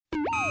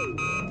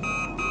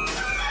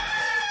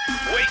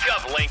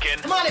up, Lincoln?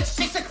 Come on, it's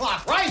 6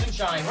 o'clock. Rise and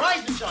shine,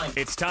 rise and shine.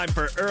 It's time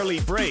for Early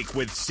Break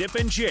with Sip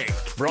and Jake,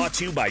 brought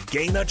to you by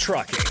Gaina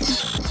Trucking.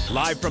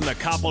 Live from the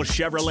Koppel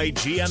Chevrolet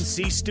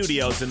GMC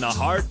studios in the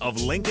heart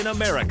of Lincoln,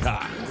 America.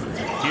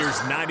 Here's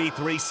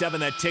 93.7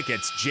 The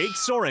Ticket's Jake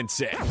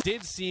Sorensen.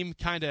 Did seem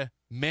kind of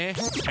meh.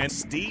 And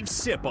Steve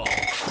Sipple.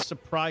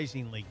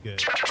 Surprisingly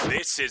good.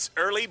 This is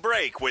Early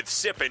Break with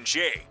Sip and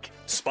Jake,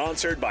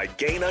 sponsored by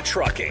Gaina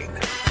Trucking.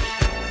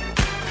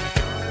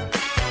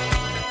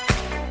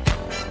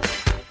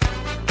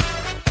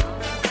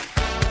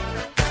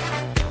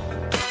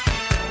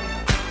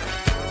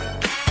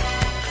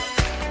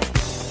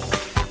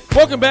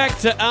 Welcome back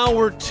to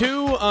Hour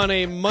 2 on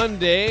a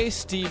Monday.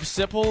 Steve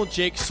Sipple,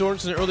 Jake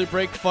Sorensen, Early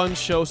Break Fun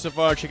Show so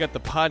far. Check out the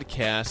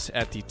podcast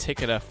at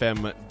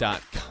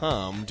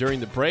theticketfm.com. During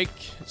the break,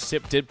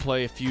 Sip did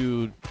play a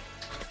few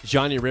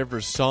Johnny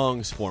Rivers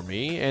songs for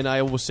me, and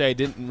I will say I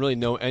didn't really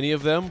know any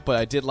of them, but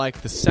I did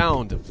like the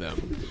sound of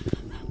them.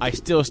 I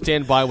still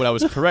stand by what I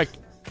was correct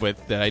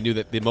with, that I knew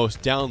that the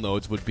most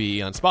downloads would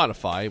be on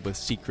Spotify with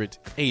Secret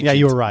Agent. Yeah,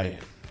 you were right. Man.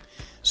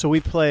 So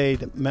we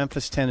played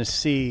Memphis,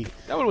 Tennessee.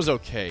 That one was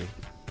okay.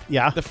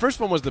 Yeah. The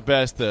first one was the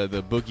best, the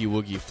Boogie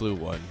Woogie Flu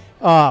one.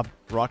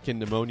 Rockin'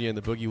 Pneumonia and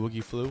the Boogie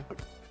Woogie Flu.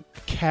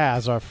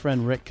 Kaz, our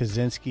friend Rick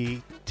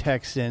Kaczynski,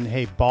 texts in,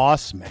 hey,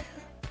 boss man.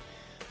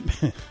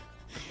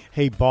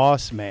 Hey,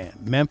 boss man.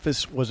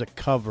 Memphis was a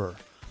cover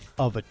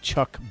of a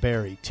Chuck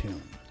Berry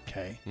tune,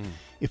 okay?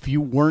 If you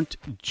weren't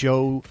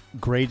Joe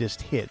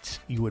Greatest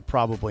Hits, you would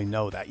probably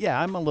know that. Yeah,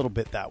 I'm a little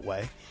bit that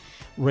way.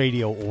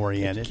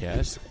 Radio-oriented.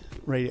 Yes.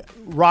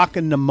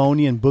 Rockin'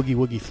 Pneumonia and Boogie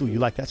Woogie Flu. You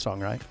like that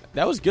song, right?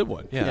 That was a good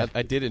one. Yeah.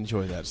 I did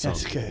enjoy that song.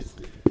 That's good.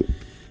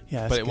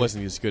 Yeah, but it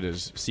wasn't as good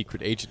as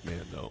Secret Agent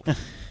Man, though.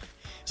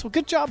 So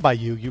good job by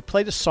you. You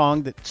played a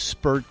song that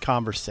spurred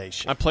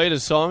conversation. I played a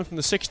song from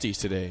the 60s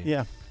today.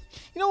 Yeah.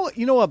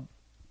 You know what?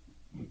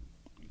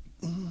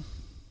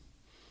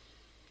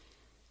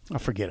 I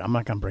forget. I'm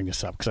not going to bring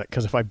this up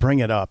because if I bring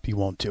it up, you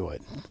won't do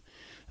it.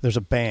 There's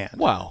a band.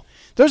 Wow.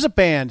 There's a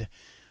band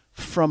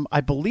from,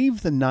 I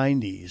believe, the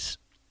 90s.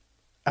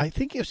 I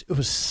think it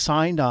was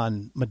signed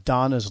on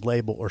Madonna's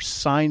label or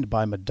signed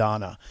by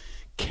Madonna.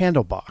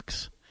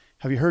 Candlebox.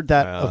 Have you heard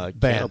that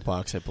band?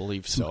 Candlebox, I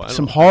believe so.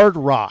 Some hard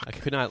rock. I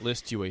could not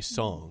list you a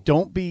song.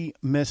 Don't be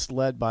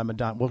misled by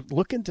Madonna. Well,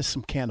 look into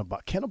some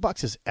Candlebox.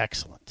 Candlebox is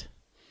excellent.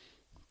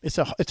 It's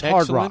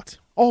hard rock.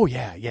 Oh,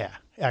 yeah.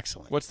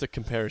 Excellent. What's the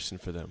comparison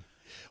for them?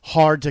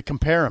 Hard to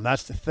compare them.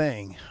 That's the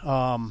thing.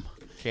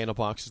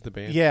 Candlebox is the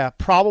band? Yeah,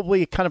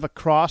 probably kind of a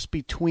cross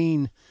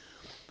between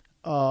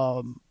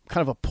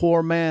kind of a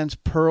poor man's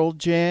Pearl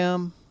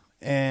Jam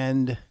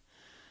and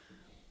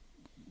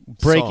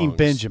Breaking Songs.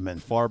 Benjamin.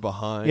 Far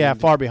Behind. Yeah,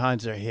 Far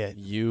Behind's their hit.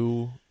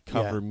 You,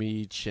 Cover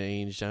Me,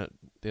 Change.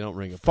 They don't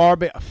ring a bell.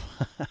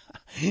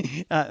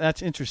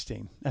 That's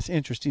interesting. That's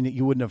interesting that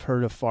you wouldn't have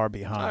heard of Far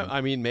Behind.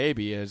 I mean,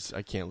 maybe, as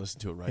I can't listen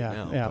to it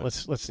now. Yeah,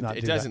 let's not do that.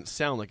 It doesn't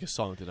sound like a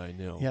song that I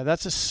know. Yeah,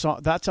 that's a song.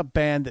 That's a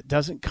band that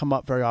doesn't come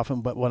up very often,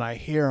 but when I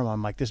hear them,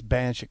 I'm like, this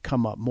band should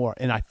come up more.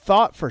 And I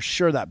thought for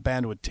sure that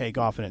band would take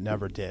off, and it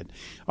never did.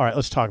 All right,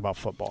 let's talk about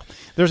football.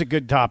 There's a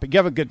good topic. You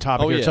have a good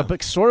topic here. Yeah.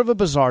 It's sort of a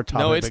bizarre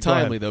topic. No, it's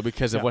timely, though,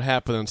 because of what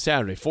happened on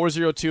Saturday.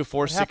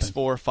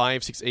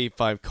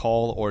 402-464-5685.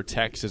 Call or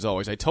text, as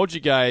always. I told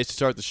you guys to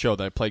start the show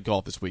that I played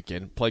golf this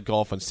weekend. Played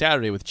golf on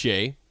Saturday with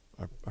Jay,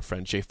 our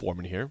friend Jay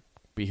Foreman here.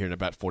 Be here in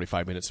about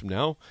 45 minutes from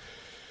now.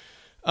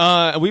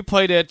 We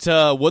played at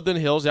Woodland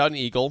Hills out in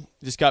Eagle.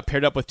 Just got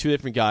paired up with two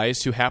different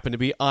guys who happened to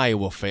be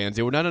Iowa fans.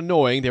 They were not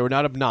annoying. They were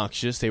not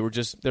obnoxious.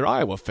 They're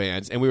Iowa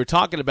fans. And we were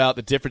talking about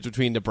the difference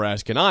between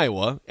Nebraska and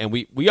Iowa. And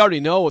we already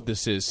know what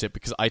this is, Sip,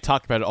 because I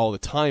talk about it all the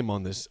time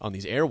on these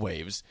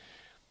airwaves.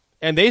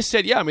 And they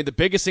said, yeah, I mean, the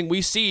biggest thing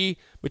we see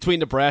between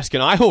Nebraska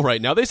and Iowa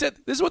right now, they said,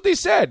 this is what they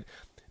said,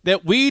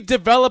 that we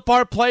develop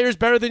our players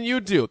better than you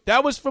do.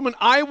 That was from an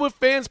Iowa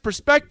fan's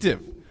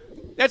perspective.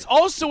 That's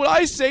also what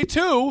I say,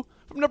 too,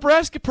 from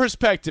Nebraska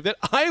perspective, that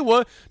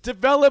Iowa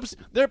develops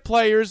their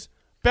players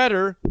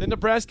better than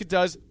Nebraska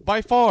does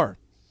by far.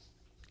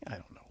 I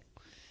don't know.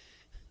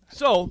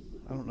 So,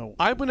 I don't know.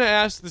 I'm going to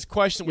ask this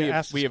question we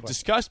have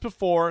discussed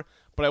before,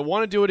 but I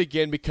want to do it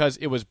again because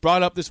it was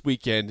brought up this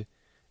weekend,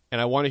 and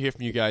I want to hear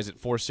from you guys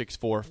at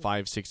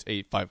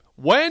 464-5685.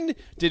 When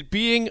did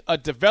being a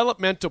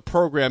developmental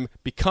program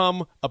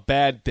become a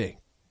bad thing?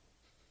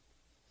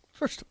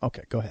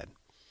 Okay, go ahead.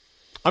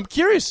 I'm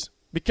curious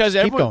because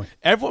everyone,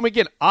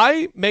 again,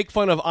 I make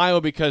fun of Iowa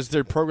because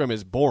their program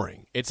is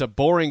boring. It's a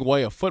boring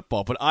way of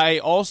football, but I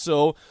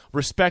also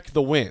respect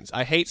the wins.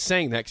 I hate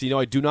saying that because,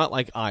 I do not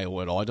like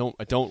Iowa at all.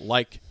 I don't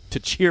like to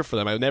cheer for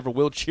them. I never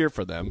will cheer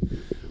for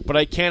them, but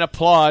I can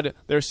applaud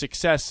their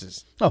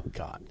successes. Oh,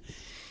 God.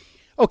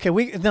 Okay,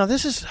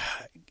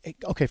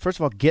 first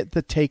of all, get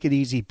the Take It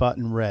Easy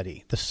button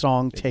ready. The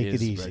song Take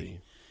It Easy. Ready.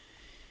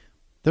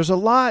 There's a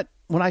lot.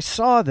 When I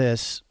saw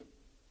this,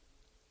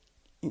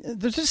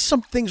 there's just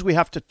some things we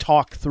have to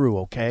talk through,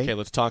 okay? Okay,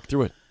 let's talk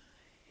through it.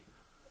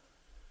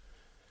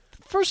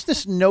 First,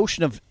 this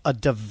notion of a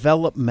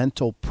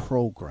developmental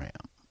program.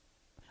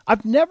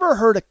 I've never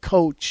heard a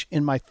coach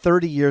in my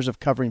 30 years of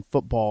covering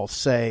football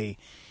say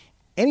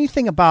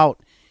anything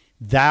about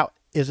that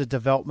is a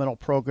developmental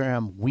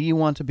program. We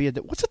want to be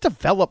what's a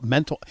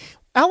developmental?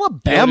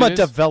 Alabama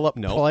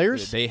developed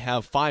players. They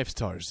have 5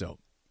 stars, though.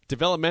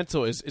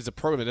 Developmental is a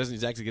program that doesn't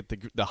exactly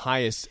get the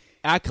highest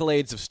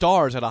accolades of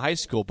stars out of high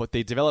school, but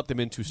they develop them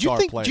into star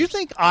players. Do you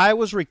think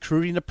Iowa's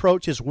recruiting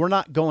approach is we're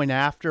not going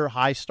after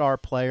high-star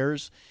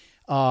players?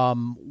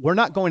 We're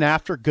not going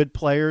after good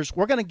players.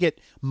 We're going to get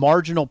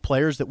marginal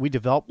players that we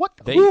develop.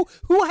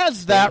 Who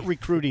has that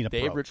recruiting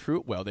approach? They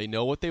recruit well. They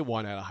know what they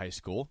want out of high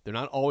school. They're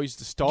not always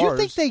the stars. Do you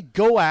think they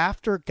go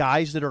after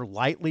guys that are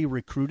lightly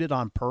recruited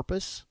on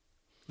purpose?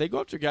 They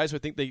go after guys who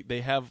think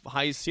they have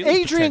high ceilings.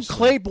 Adrian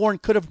Claiborne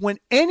could have went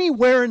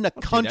anywhere in the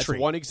country.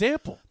 That's one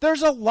example.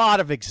 There's a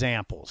lot of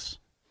examples.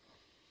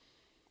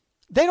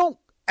 They don't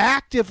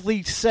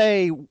actively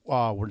say,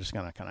 we're just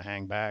going to kind of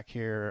hang back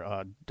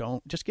here.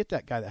 Don't just get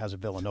that guy that has a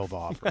Villanova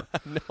offer.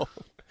 No.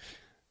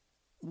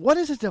 What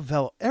is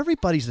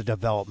everybody's a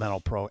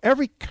developmental pro.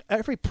 Every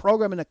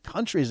program in the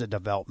country is a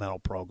developmental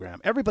program.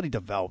 Everybody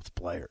develops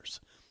players.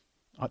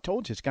 I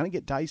told you, it's going to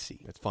get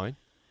dicey. That's fine.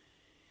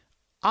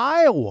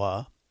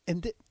 Iowa,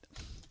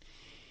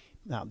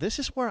 now this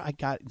is where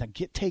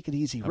take it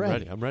easy,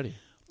 Ray. I'm ready.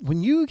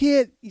 When you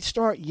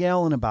start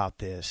yelling about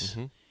this,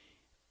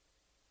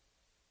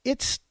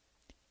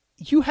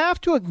 you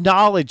have to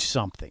acknowledge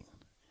something.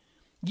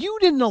 You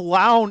didn't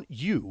allow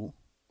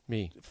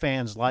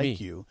fans like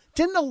you,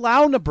 didn't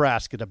allow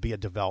Nebraska to be a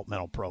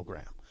developmental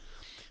program.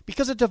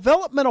 Because a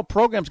developmental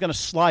program is going to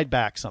slide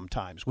back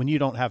sometimes when you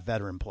don't have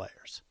veteran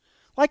players.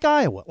 Like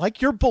Iowa,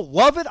 like your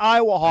beloved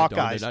Iowa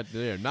Hawkeyes.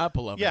 They're not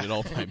beloved at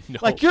all time. No.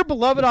 Like your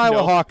beloved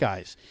Iowa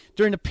Hawkeyes.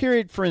 During the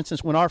period, for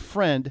instance, when our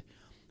friend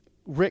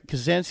Rick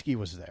Kaczynski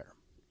was there.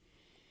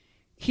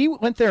 He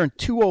went there in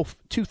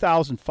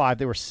 2005.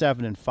 They were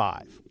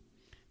 7-5.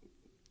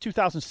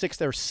 2006,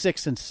 they were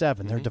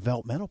 6-7. Their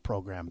developmental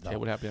program, though. Okay,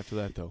 what happened after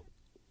that, though?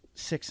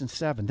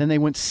 6-7. Then they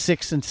went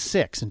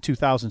 6-6 in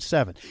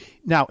 2007.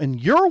 Now, in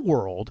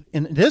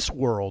this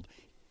world,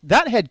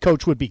 that head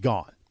coach would be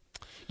gone.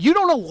 You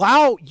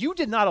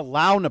did not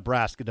allow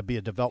Nebraska to be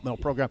a developmental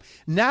program.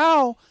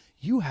 Now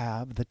you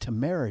have the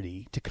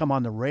temerity to come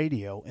on the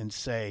radio and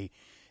say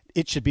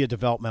it should be a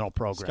developmental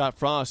program. Scott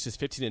Frost is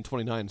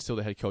 15-29 and still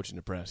the head coach in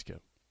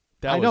Nebraska.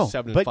 That I was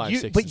know, 7-5,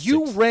 6-6. But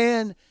you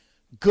ran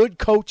good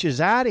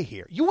coaches out of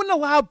here. You wouldn't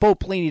allow Bo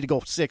Pelini to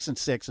go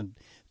 6-6 and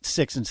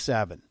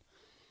 6-7.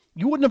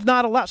 You wouldn't have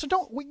not allowed. So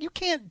you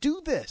can't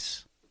do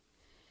this,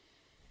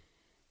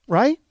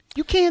 right?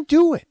 You can't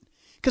do it.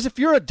 Because if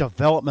you're a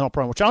developmental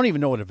program, which I don't even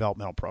know what a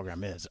developmental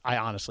program is, I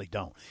honestly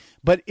don't.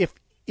 But if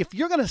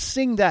you're going to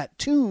sing that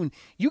tune,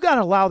 you got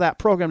to allow that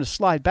program to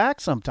slide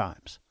back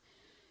sometimes,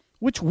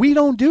 which we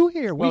don't do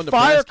here. We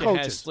fire Nebraska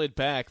coaches. Has slid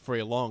back for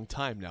a long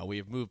time now. We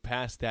have moved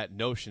past that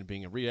notion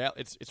being a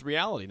reality. It's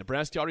reality.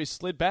 Nebraska already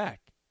slid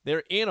back.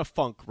 They're in a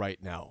funk right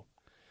now.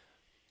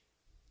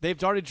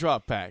 They've already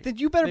dropped back. Then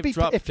you better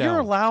if down. You're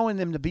allowing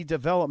them to be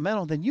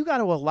developmental, then you got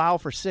to allow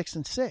for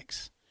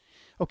 6-6.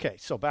 Okay,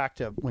 so back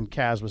to when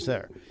Kaz was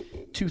there.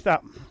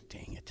 2000.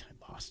 Dang it, I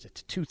lost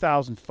it.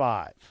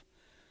 2005.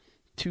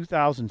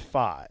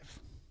 2005.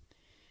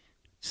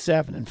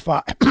 7-5.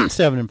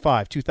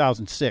 7-5.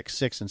 2006.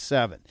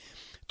 6-7.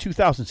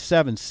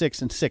 2007.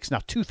 6-6. Now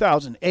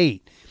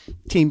 2008,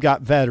 team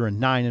got veteran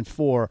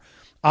 9-4.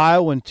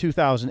 Iowa in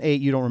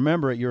 2008. You don't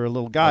remember it. You're a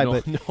little guy,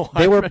 but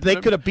they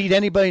could have beat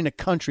anybody in the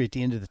country at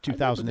the end of the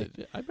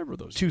 2008. I remember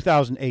those.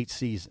 2008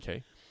 season.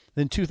 Okay.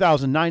 Then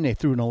 2009 they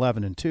threw an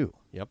 11-2.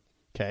 Yep.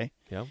 Okay.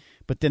 Yeah.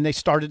 But then they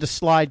started to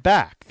slide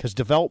back because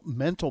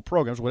developmental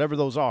programs, whatever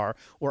those are,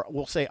 or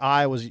we'll say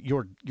Iowa's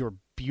your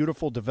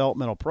beautiful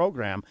developmental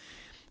program,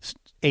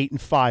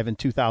 8-5 in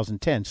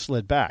 2010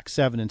 slid back,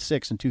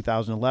 7-6 in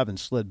 2011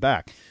 slid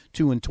back,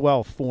 2-12,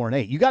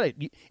 4-8. You got to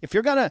if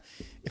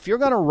you're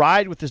gonna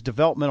ride with this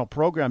developmental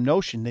program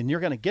notion, then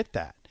you're gonna get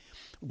that.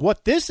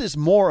 What this is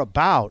more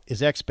about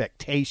is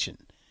expectation.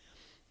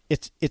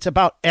 It's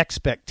about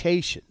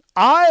expectation.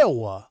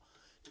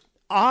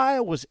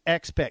 Iowa's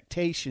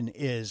expectation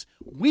is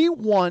we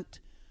want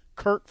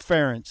Kirk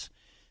Ferentz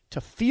to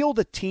field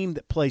a team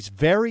that plays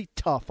very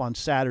tough on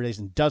Saturdays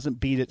and doesn't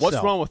beat itself.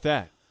 What's wrong with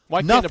that?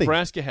 Why Nothing. can't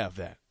Nebraska have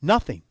that?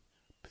 Nothing.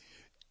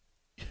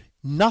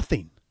 There's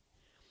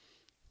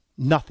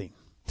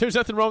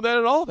nothing wrong with that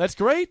at all. That's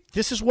great.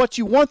 This is what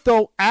you want,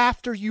 though,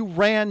 after you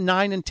ran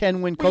 9 and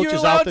 10 win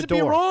coaches out the door.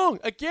 You're allowed to be wrong.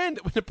 Again,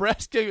 when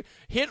Nebraska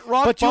hit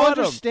rock but bottom,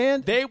 you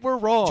understand, they were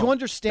wrong. Do you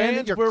understand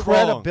Fans that your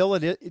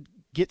credibility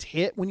gets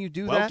hit when you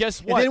do that? Well,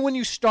 guess what? And then when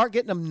you start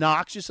getting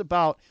obnoxious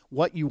about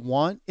what you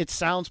want, it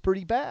sounds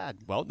pretty bad.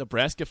 Well,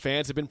 Nebraska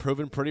fans have been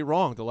proven pretty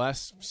wrong the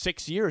last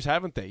 6 years,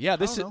 haven't they? Yeah,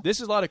 this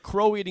is a lot of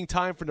crow eating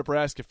time for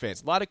Nebraska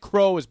fans. A lot of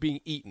crow is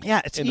being eaten.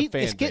 Yeah, it's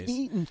base. getting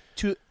eaten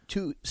to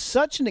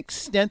such an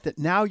extent that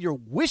now you're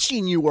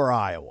wishing you were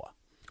Iowa.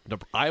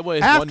 Iowa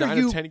has After won 9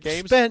 you of 10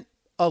 games. Spent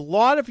a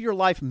lot of your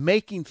life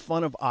making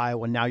fun of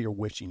Iowa. Now you're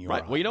wishing you were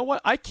right. Well, you know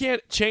what? I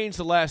can't change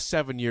the last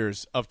 7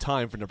 years of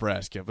time for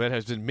Nebraska. That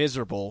has been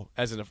miserable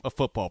as a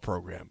football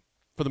program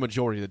for the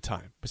majority of the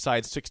time,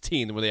 besides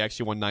 16 when they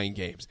actually won 9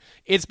 games.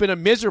 It's been a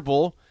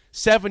miserable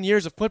 7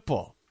 years of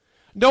football.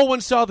 No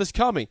one saw this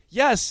coming.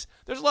 Yes,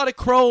 there's a lot of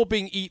crow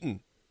being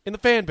eaten in the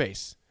fan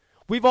base.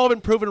 We've all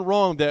been proven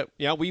wrong that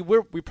we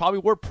probably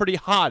were pretty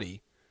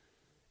haughty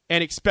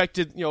and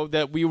expected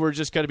that we were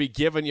just going to be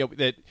given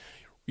that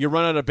you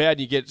run out of bed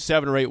and you get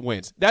 7 or 8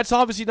 wins. That's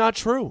obviously not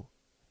true.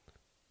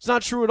 It's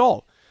not true at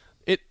all.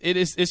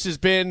 This has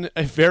been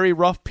a very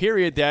rough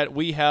period that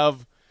we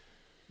have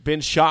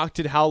been shocked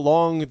at how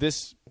long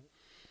this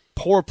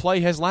poor play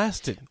has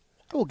lasted.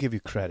 I will give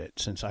you credit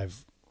since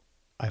I've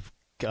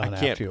gone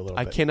after you a little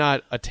bit. I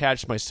cannot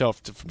attach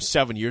myself from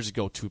 7 years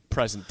ago to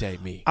present day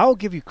me. I will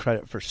give you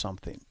credit for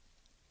something.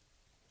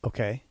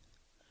 Okay,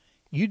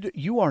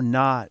 you are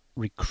not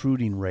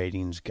recruiting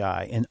ratings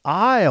guy in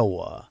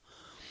Iowa.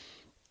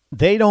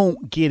 They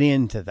don't get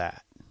into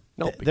that.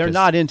 No, they're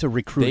not into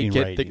recruiting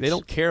ratings. They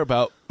don't care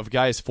about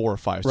guys 4 or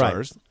 5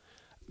 stars.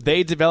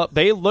 Right.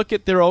 They look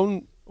at their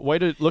own way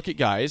to look at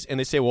guys, and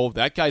they say, well,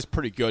 that guy's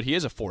pretty good. He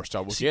is a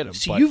 4-star. We'll get him.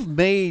 So you've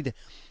made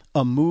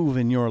a move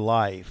in your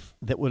life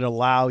that would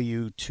allow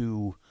you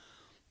to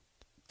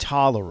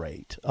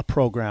tolerate a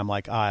program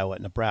like Iowa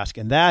and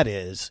Nebraska, and that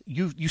is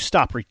you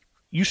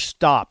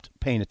stopped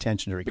paying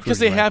attention to recruiting because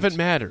they rankings. haven't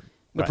mattered.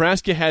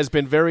 Nebraska has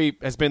been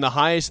the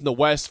highest in the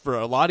West for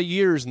a lot of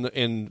years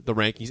in the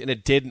rankings, and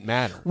it didn't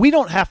matter. We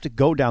don't have to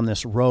go down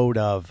this road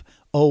of,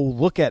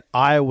 look at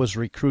Iowa's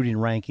recruiting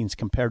rankings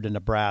compared to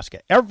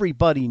Nebraska.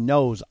 Everybody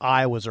knows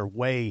Iowa's are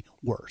way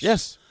worse.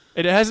 Yes.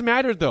 It hasn't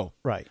mattered, though.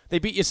 Right. They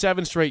beat you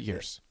 7 straight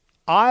years.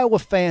 Iowa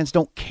fans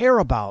don't care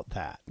about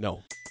that.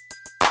 No.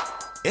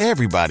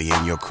 Everybody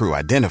in your crew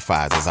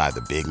identifies as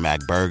either Big Mac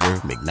Burger,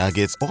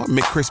 McNuggets, or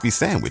McCrispy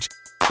Sandwich.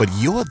 But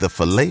you're the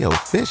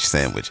Filet-O-Fish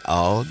Sandwich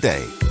all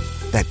day.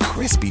 That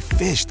crispy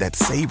fish, that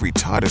savory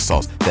tartar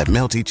sauce, that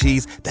melty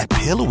cheese, that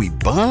pillowy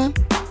bun.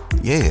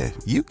 Yeah,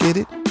 you get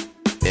it.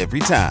 Every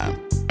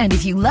time. And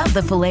if you love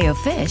the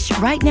Filet-O-Fish,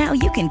 right now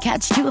you can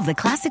catch 2 of the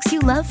classics you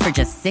love for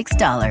just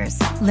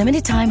 $6.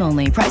 Limited time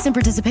only. Price and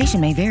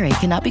participation may vary.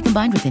 Cannot be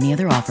combined with any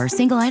other offer.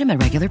 Single item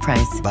at regular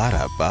price.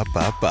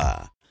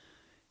 Ba-da-ba-ba-ba.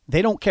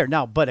 They don't care.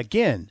 Now, but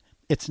again,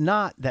 it's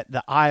not that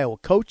the Iowa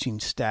coaching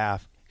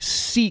staff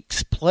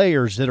seeks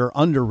players that are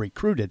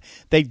under-recruited.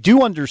 They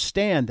do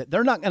understand that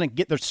they're not going to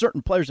get – there's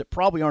certain players that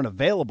probably aren't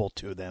available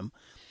to them,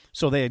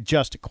 so they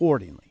adjust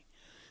accordingly.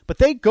 But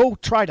they go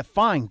try to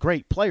find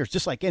great players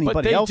just like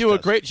anybody else does. But they do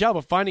a great job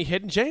of finding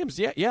hidden gems.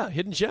 Yeah,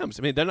 hidden gems.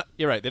 I mean, they're not,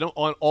 you're right. They don't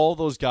want all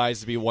those guys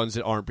to be ones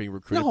that aren't being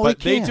recruited. No, but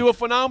they do a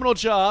phenomenal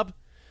job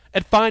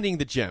at finding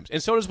the gems.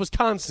 And so does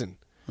Wisconsin.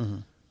 Mm-hmm.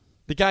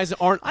 The guys that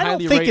aren't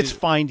highly rated. I don't think it's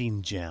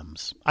finding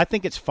gems. I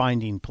think it's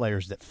finding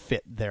players that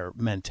fit their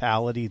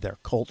mentality, their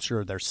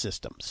culture, their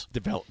systems.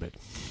 Development.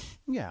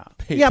 Yeah.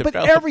 But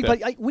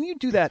everybody, when you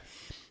do that,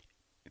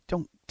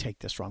 don't take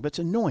this wrong, but it's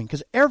annoying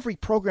because every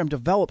program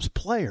develops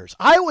players.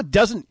 Iowa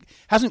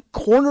hasn't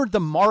cornered the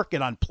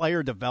market on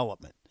player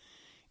development.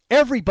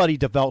 Everybody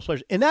develops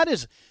players, and that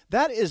is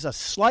a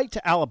slight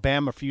to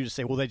Alabama for you to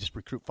say, well, they just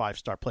recruit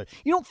 5-star players.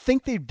 You don't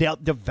think they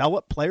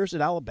develop players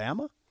at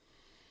Alabama?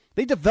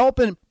 They develop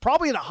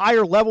probably at a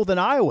higher level than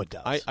Iowa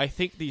does. I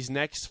think these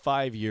next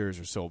 5 years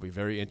or so will be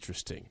very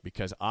interesting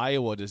because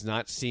Iowa does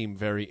not seem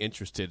very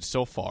interested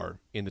so far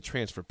in the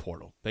transfer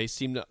portal. They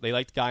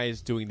like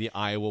guys doing the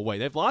Iowa way.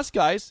 They've lost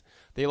guys.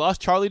 They lost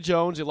Charlie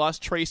Jones. They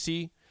lost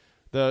Tracy,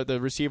 the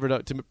receiver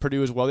to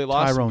Purdue as well. They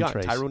lost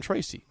Tyrone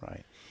Tracy.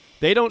 Right.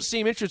 They don't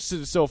seem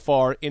interested so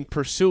far in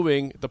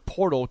pursuing the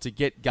portal to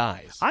get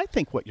guys. I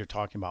think what you're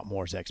talking about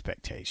more is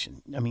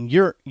expectation. I mean,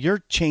 you're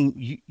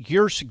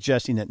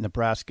suggesting that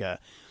Nebraska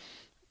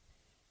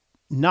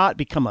not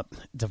become a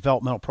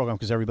developmental program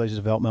because everybody's a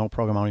developmental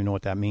program. I don't even know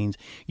what that means.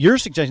 You're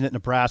suggesting that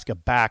Nebraska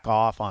back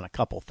off on a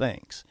couple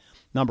things.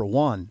 Number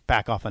one,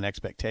 back off on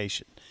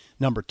expectation.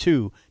 Number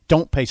two,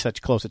 don't pay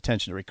such close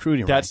attention to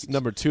recruiting rankings.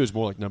 Number two is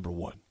more like number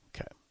one.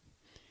 Okay.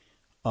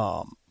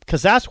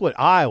 Because that's what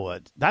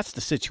that's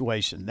the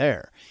situation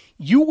there.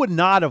 You would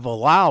not have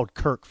allowed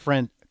Kirk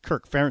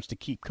Ferentz to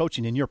keep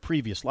coaching in your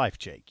previous life,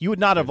 Jake. You would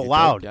not have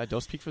allowed.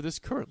 Don't speak for this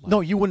current life. No,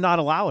 you would not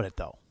allow it,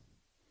 though.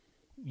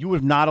 You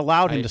would have not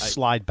allowed him to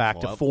slide back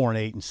to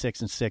 4-8 and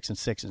 6-6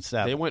 and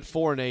 6-7. They went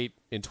 4-8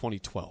 in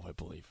 2012, I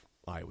believe.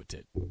 Iowa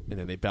did, and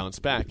then they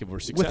bounced back and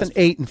were successful with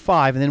an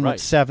 8-5, and then went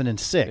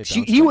 7-6.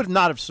 He would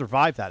not have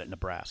survived that at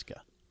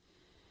Nebraska,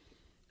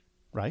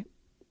 right?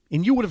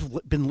 And you would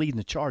have been leading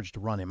the charge to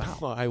run him out.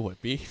 Well, I would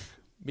be.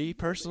 Me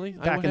personally,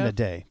 back in the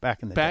day,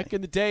 Back in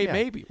the day, yeah.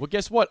 Maybe. Well,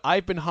 guess what?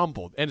 I've been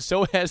humbled, and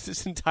so has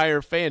this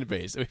entire fan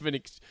base. We've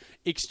been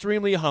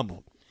extremely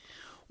humbled.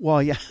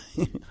 Well, yeah,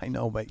 I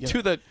know, but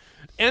to the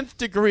nth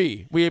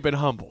degree, we have been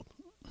humbled.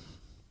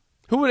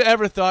 Who would have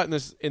ever thought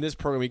in this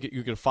program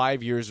you get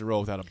 5 years in a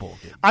row without a bowl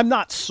game? I'm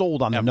not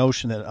sold on the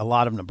notion that a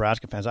lot of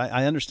Nebraska fans.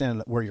 I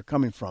understand where you're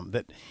coming from,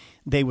 that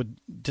they would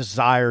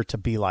desire to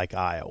be like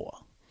Iowa.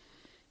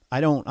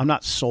 I'm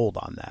not sold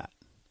on that.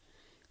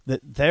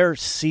 That their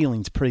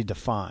ceiling's pretty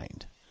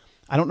defined.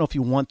 I don't know if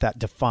you want that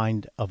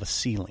defined of a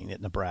ceiling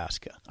at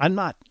Nebraska. I'm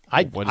not.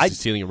 What is the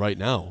ceiling right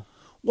now?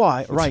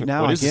 Why right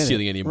now? What is the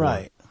ceiling anymore?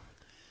 Right.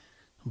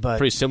 But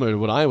pretty similar to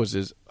what Iowa's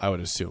is, I would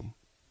assume.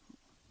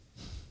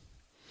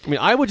 I mean,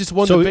 Iowa just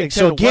won the Big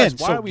Ten West.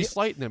 Why are we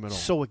slighting them at all?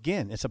 So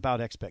again, it's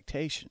about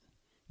expectation.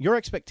 Your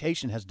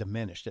expectation has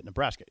diminished at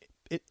Nebraska.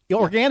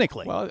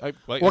 Organically. Well,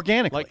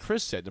 organically. Like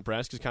Chris said,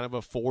 Nebraska's kind of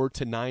a 4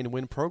 to 9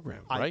 win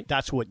program, right?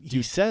 That's what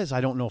he says.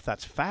 I don't know if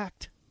that's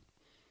fact.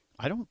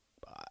 I don't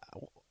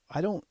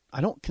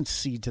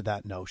concede to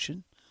that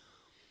notion.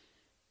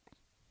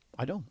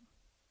 I don't.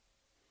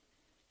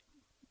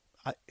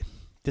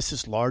 This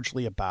is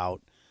largely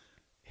about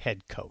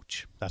head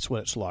coach. That's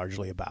what it's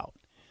largely about.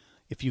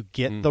 If you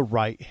get the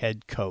right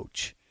head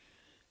coach,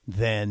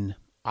 then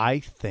I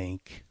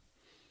think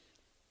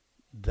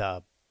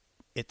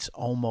it's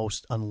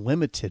almost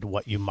unlimited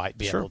what you might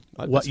be able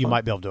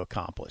to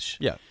accomplish.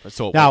 Yeah.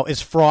 So now,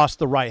 is Frost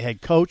the right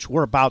head coach?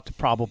 We're about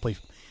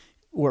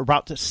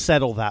to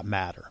settle that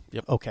matter.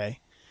 Yep. Okay.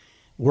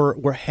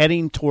 We're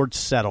heading towards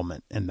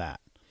settlement in that.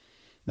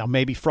 Now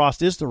maybe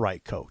Frost is the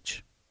right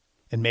coach,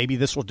 and maybe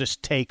this will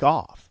just take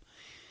off.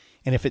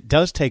 And if it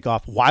does take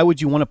off, why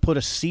would you want to put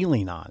a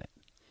ceiling on it?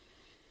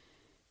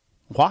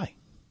 Why?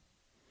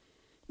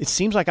 It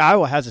seems like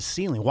Iowa has a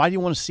ceiling. Why do you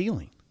want a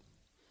ceiling?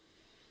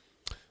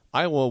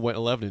 Iowa went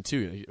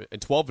 11-2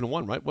 and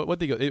 12-1, right? What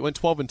they go? It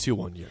went 12-2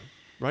 one year,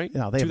 right?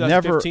 No, they have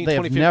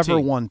never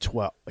won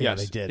 12. Yeah, yes,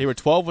 they did. They were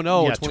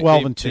 12-0. Yeah,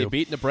 12-2. They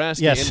beat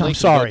Nebraska. Yes, and I'm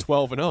sorry.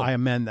 12-0. I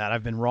amend that.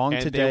 I've been wrong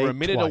and today. They were a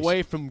minute twice.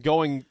 away from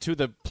going to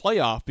the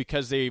playoff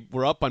because they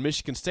were up on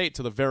Michigan State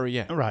to the very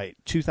end. Right,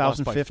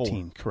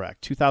 2015,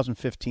 correct.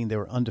 2015, they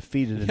were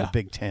undefeated in the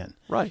Big Ten.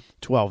 Right,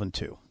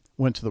 12-2.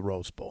 Went to the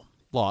Rose Bowl.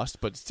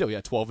 Lost, but still,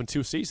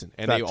 12-2 season,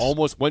 and they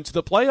almost went to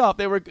the playoff.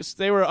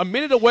 They were a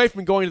minute away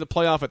from going to the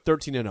playoff at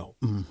 13-0.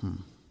 Mm-hmm.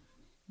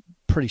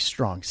 Pretty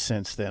strong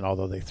since then,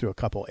 although they threw a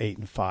couple 8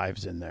 and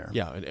 5s in there.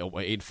 Yeah, 8 and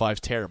 5's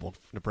terrible.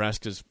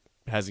 Nebraska's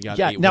hasn't got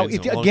 8 now wins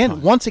in a long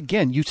time. once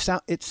again,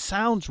 it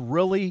sounds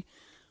really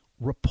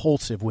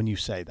repulsive when you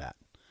say that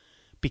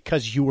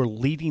because you were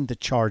leading the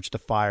charge to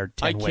fire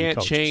 10 win coaches. I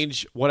can't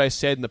change what I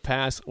said in the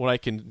past. What I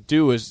can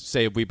do is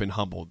say we've been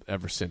humbled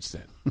ever since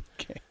then.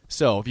 Okay.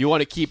 So if you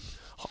want to keep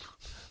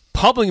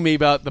pummeling me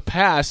about the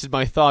past and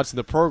my thoughts in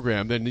the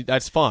program, then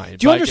that's fine.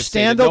 Do you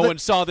understand, though? No one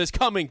saw this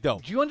coming, though.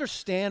 Do you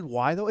understand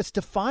why, though? It's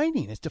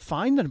defining. It's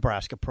defined the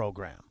Nebraska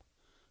program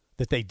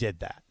that they did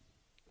that,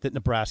 that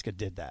Nebraska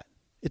did that.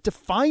 It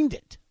defined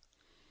it.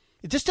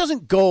 It just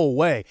doesn't go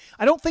away.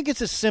 I don't think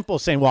it's as simple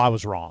as saying, well, I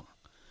was wrong.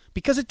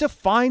 Because it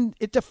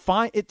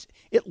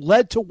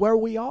led to where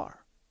we are.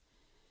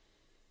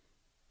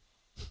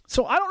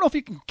 So I don't know if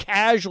you can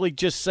casually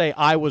just say,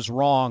 I was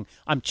wrong,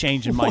 I'm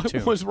changing my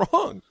tune. I was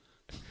wrong.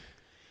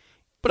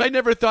 But I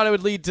never thought it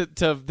would lead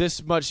to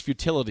this much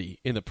futility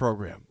in the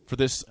program for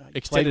this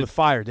extended. Played with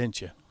fire, didn't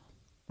you?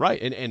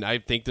 Right, and I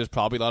think there's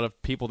probably a lot of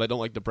people that don't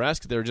like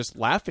Nebraska. They're just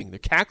laughing. They're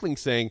cackling,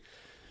 saying,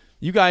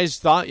 "You guys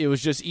thought it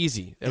was just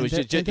easy.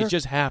 It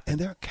just happened."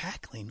 And they're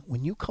cackling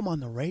when you come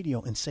on the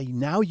radio and say,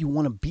 "Now you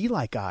want to be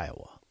like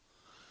Iowa."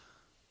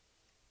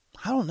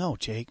 I don't know,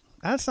 Jake.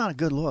 That's not a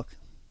good look.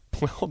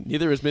 Well,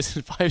 neither is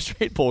missing 5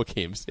 straight bowl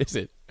games, is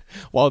it?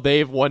 While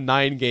they've won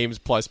 9 games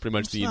plus pretty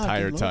much the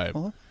entire time.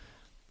 Huh?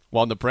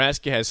 While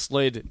Nebraska has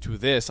slid to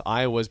this,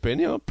 Iowa's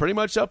been, pretty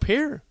much up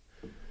here.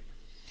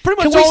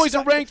 Pretty much always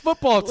a ranked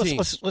football team.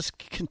 Let's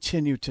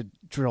continue to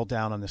drill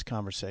down on this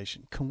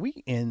conversation. Can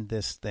we end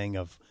this thing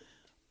of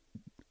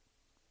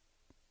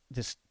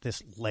this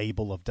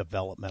label of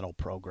developmental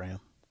program?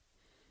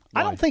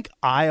 Why? I don't think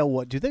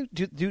Iowa do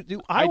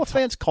Iowa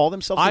fans call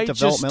themselves a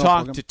developmental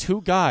program? I just talked to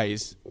 2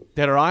 guys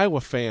that are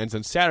Iowa fans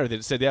on Saturday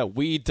that said, "Yeah,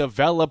 we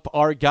develop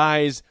our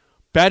guys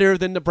better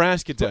than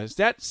Nebraska does."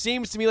 That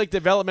seems to me like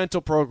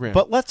developmental program.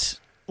 But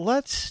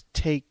let's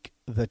take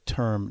the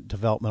term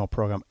developmental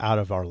program out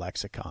of our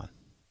lexicon,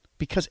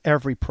 because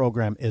every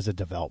program is a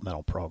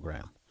developmental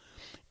program.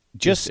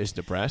 Is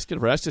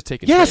Nebraska's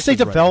taking yes, they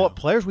develop right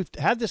players. We've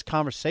had this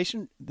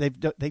conversation. They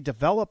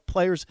develop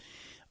players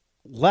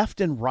left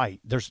and right.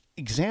 There's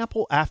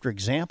example after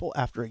example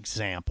after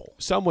example.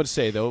 Some would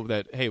say, though,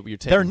 that, hey, you're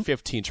taking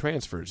 15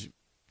 transfers.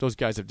 Those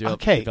guys have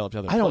developed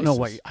other places. I don't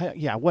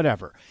know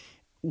whatever.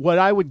 What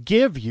I would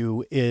give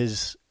you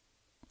is,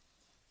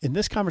 in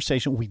this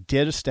conversation, we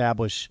did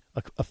establish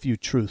a few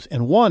truths.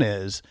 And one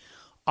is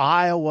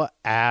Iowa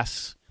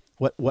asks,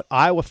 what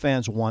Iowa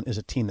fans want is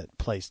a team that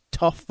plays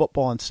tough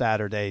football on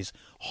Saturdays,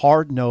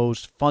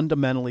 hard-nosed,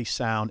 fundamentally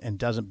sound, and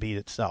doesn't beat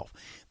itself.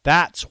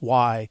 That's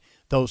why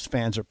those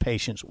fans are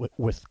patient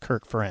with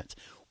Kirk Ferentz.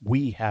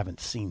 We haven't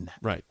seen that.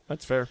 Right.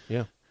 That's fair.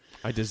 Yeah.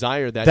 I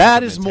desire that.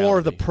 That is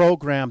more the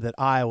program that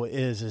Iowa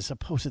is, as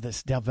opposed to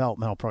this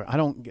developmental program. I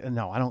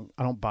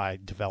don't buy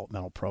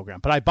developmental program,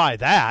 but I buy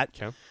that.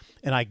 Okay.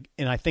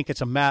 And I think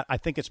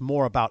it's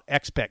more about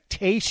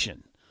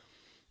expectation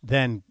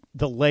than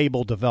the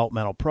label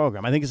developmental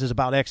program. I think this is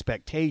about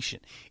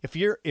expectation. If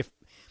you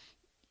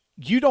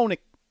don't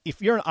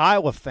if you're an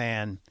Iowa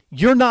fan,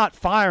 you're not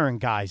firing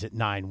guys at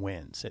 9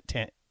 wins, at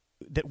 10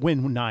 that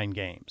win 9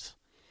 games.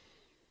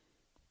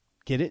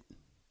 Get it?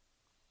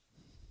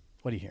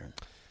 What are you hearing?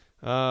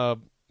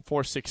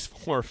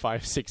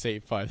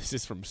 464-5685. This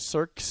is from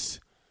Cirques.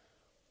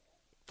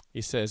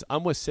 He says,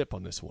 I'm with Sip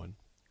on this one.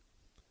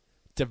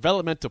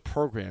 Developmental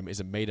program is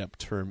a made-up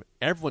term.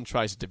 Everyone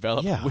tries to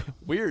develop. Yeah.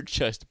 We're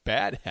just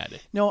bad at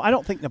it. No, I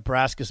don't think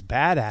Nebraska's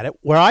bad at it.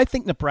 Where I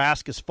think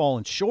Nebraska's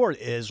fallen short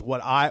is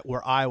where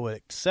Iowa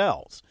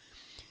excels.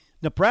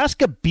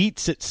 Nebraska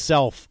beats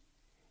itself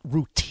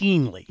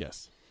routinely.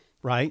 Yes.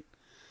 Right?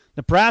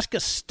 Nebraska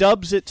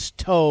stubs its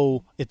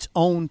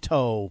own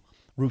toe,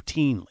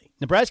 routinely.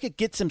 Nebraska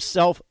gets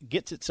itself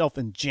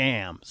in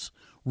jams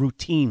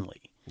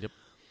routinely. Yep.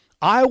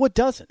 Iowa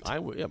doesn't. I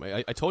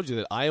told you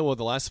that Iowa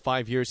the last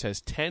 5 years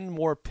has 10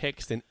 more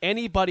picks than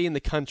anybody in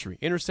the country.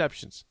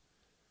 Interceptions.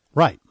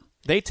 Right.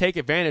 They take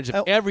advantage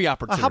of every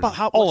opportunity.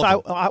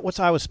 What's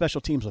Iowa's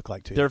special teams look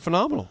like to you? They're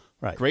phenomenal.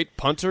 Right. Great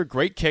punter,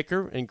 great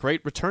kicker, and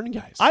great returning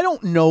guys. I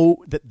don't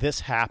know that this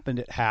happened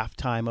at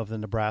halftime of the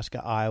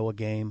Nebraska-Iowa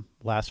game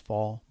last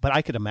fall, but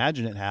I could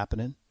imagine it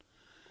happening.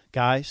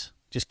 Guys,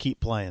 just keep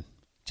playing.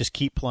 Just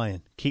keep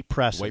playing. Keep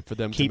pressing. Wait for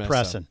them keep to mess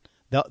pressing.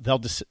 up.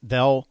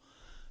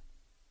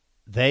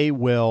 They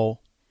will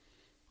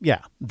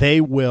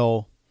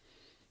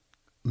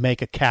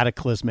make a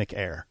cataclysmic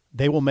error.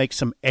 They will make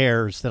some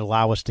errors that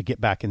allow us to get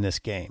back in this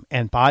game.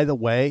 And by the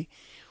way,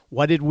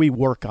 what did we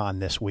work on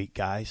this week,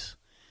 guys?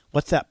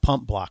 What's that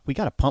pump block? We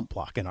got a pump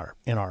block in our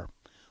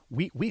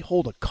we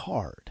hold a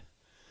card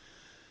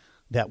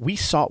that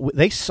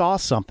they saw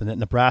something that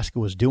Nebraska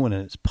was doing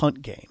in its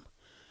punt game,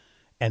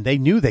 and they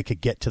knew they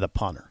could get to the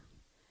punter.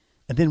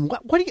 And then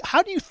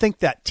how do you think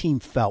that team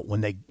felt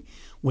when they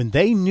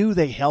knew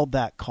they held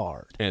that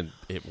card? And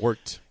it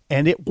worked.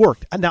 And it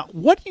worked. Now,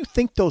 what do you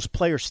think those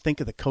players think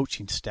of the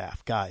coaching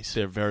staff, guys?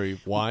 They're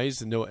very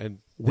wise and know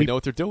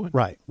what they're doing.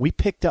 Right. We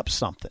picked up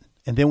something,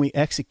 and then we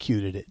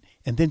executed it.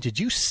 And then did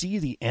you see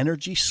the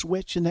energy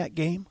switch in that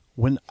game?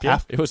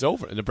 It was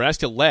over.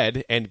 Nebraska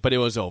led, but it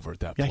was over at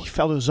that point. Yeah, he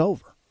felt it was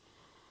over.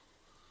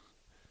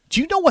 Do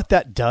you know what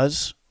that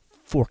does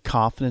for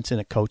confidence in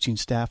a coaching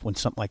staff when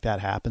something like that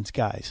happens?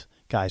 Guys,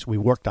 we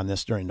worked on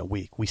this during the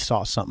week. We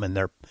saw something in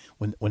there.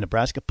 When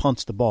Nebraska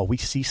punts the ball, we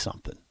see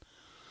something,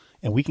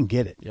 and we can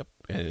get it. Yep,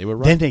 and they were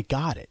right. Then they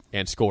got it.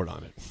 And scored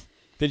on it.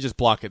 They didn't just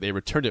block it. They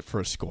returned it for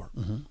a score.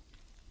 Mm-hmm.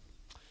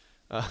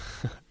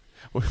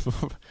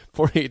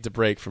 Before we get to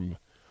break from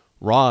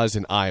Roz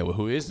in Iowa,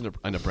 who is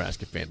a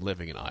Nebraska fan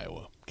living in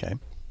Iowa. Okay.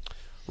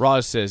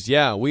 Roz says,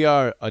 yeah, we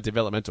are a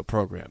developmental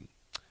program.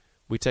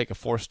 We take a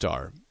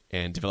 4-star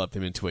and develop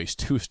them into a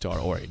 2-star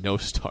or a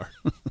no-star.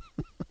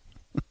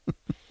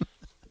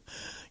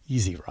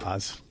 Easy,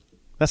 Roz.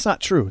 That's not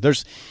true.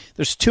 There's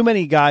too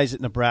many guys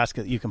at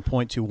Nebraska that you can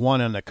point to,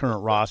 one on the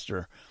current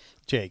roster.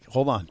 Jake,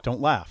 hold on.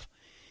 Don't laugh.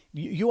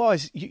 You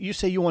always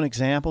say you want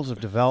examples of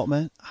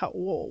development.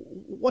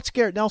 What's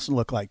Garrett Nelson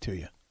look like to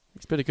you?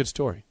 It's been a good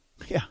story.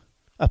 Yeah,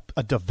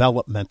 a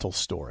developmental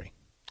story,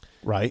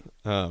 right?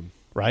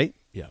 Right?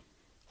 Yeah.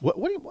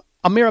 What do you?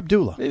 Amir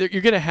Abdullah.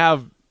 You're going to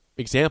have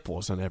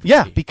examples on every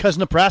team. Because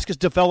Nebraska's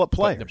developed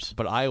players.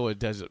 But Iowa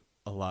does it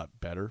a lot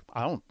better.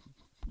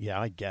 Yeah,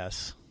 I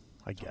guess.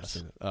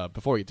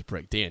 Before we get to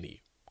break,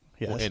 Danny.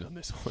 Yes. We'll end on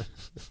this one.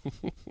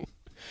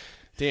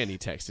 Danny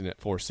texting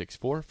at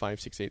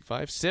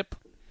 464-5685. Sip.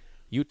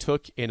 You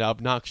took an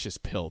obnoxious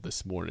pill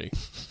this morning.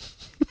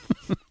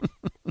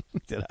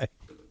 Did I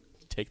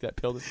take that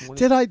pill this morning?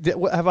 Did I?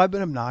 Have I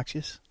been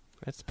obnoxious?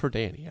 That's per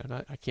Danny.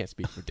 I can't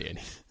speak for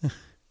Danny.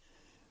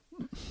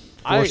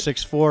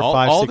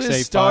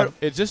 464-5685.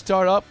 It just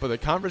started up with a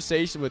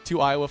conversation with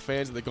 2 Iowa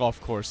fans at the golf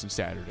course on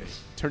Saturday.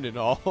 Turned into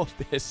all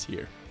this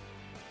here.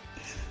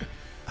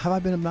 Have I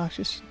been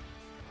obnoxious?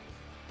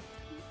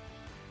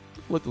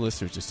 Let the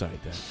listeners decide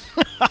that.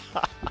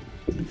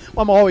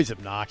 Well, I'm always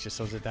obnoxious,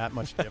 so is it that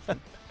much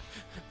different?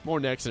 More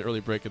next, an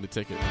early break in the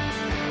ticket.